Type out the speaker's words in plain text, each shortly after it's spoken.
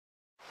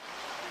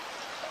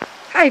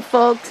Hi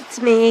folks,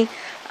 it's me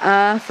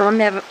from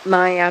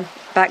my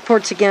back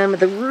porch again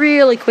with a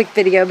really quick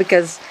video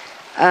because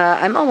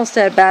I'm almost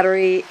out of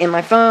battery in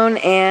my phone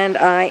and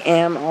I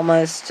am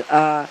almost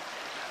out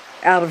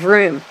of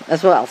room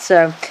as well.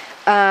 So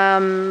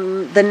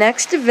the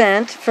next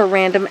event for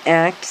Random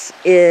Acts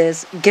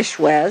is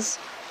GISHWHES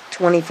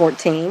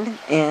 2014,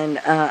 and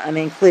I'm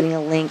including a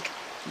link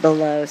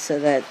below so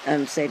that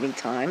I'm saving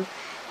time.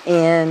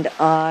 And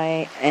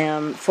I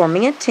am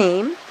forming a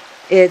team.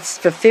 It's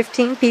for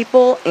 15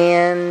 people,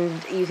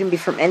 and you can be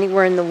from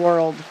anywhere in the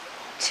world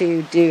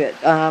to do it.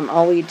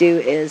 All we do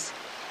is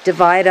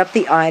divide up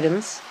the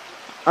items,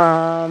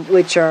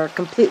 which are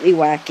completely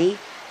wacky,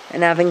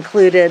 and I've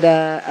included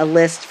a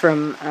list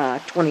from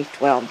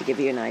 2012 to give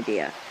you an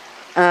idea.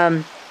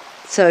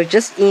 So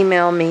just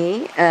email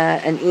me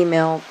an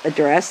email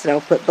address that I'll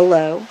put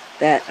below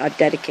that I've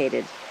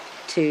dedicated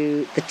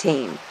to the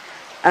team.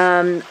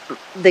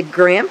 The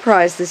grand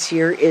prize this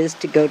year is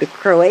to go to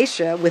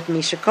Croatia with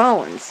Misha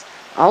Collins.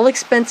 All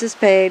expenses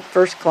paid,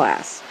 first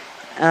class,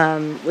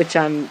 which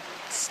I'm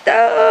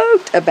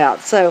stoked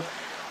about. So,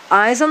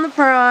 eyes on the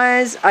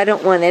prize. I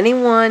don't want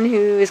anyone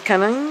who is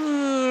kind of,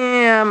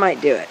 yeah, I might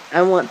do it.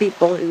 I want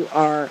people who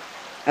are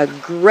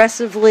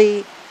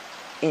aggressively,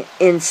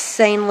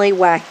 insanely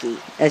wacky,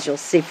 as you'll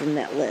see from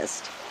that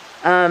list.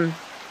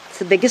 It's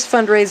the biggest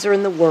fundraiser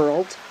in the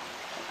world.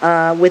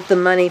 With the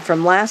money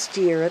from last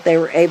year, they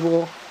were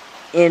able,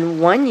 in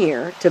 1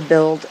 year, to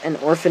build an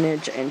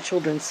orphanage and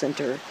children's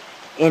center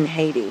in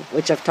Haiti,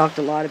 which I've talked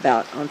a lot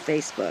about on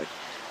Facebook.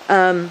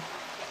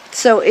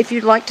 So if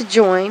you'd like to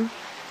join,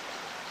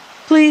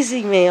 please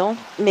email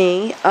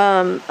me.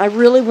 I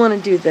really want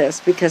to do this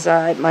because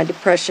my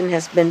depression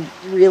has been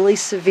really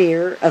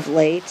severe of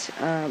late.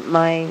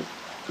 My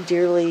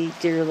dearly,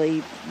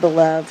 dearly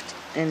beloved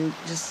and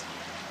just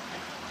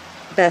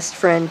best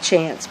friend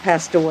Chance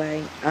passed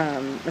away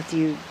a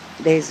few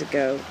days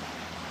ago,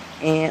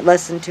 and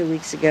less than 2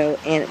 weeks ago,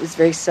 and it was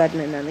very sudden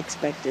and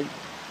unexpected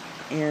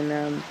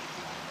and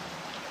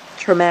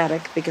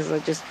traumatic because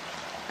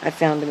I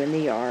found him in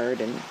the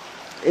yard and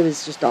it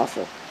was just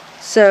awful.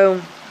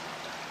 So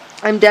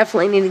I'm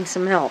definitely needing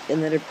some help in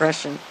the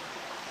depression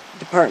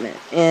department,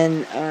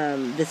 and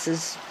this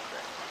is,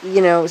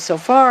 so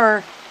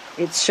far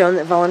it's shown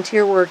that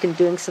volunteer work and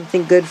doing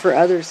something good for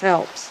others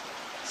helps.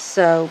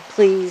 So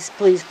please,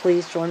 please,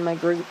 please join my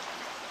group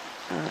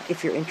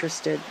if you're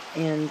interested.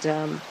 And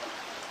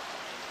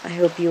I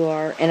hope you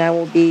are. And I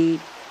will be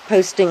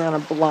posting on a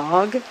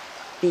blog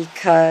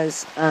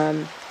because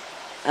I've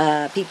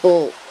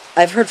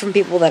heard from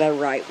people that I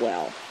write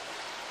well.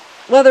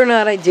 Whether or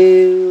not I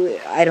do,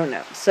 I don't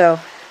know. So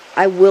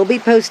I will be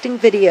posting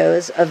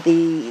videos of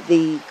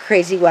the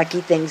crazy,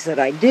 wacky things that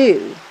I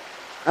do.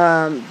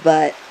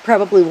 But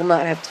probably will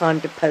not have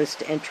time to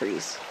post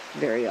entries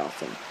very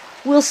often.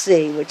 We'll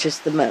see which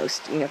is the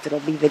most, if it'll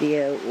be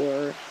video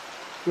or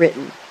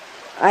written.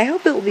 I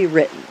hope it will be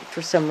written.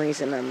 For some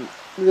reason, I'm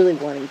really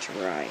wanting to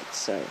write.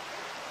 So,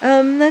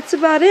 that's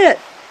about it.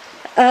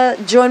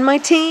 Join my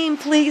team,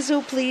 please,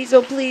 oh please,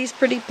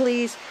 pretty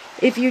please.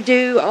 If you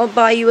do, I'll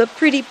buy you a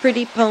pretty,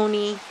 pretty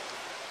pony.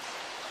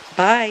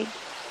 Bye.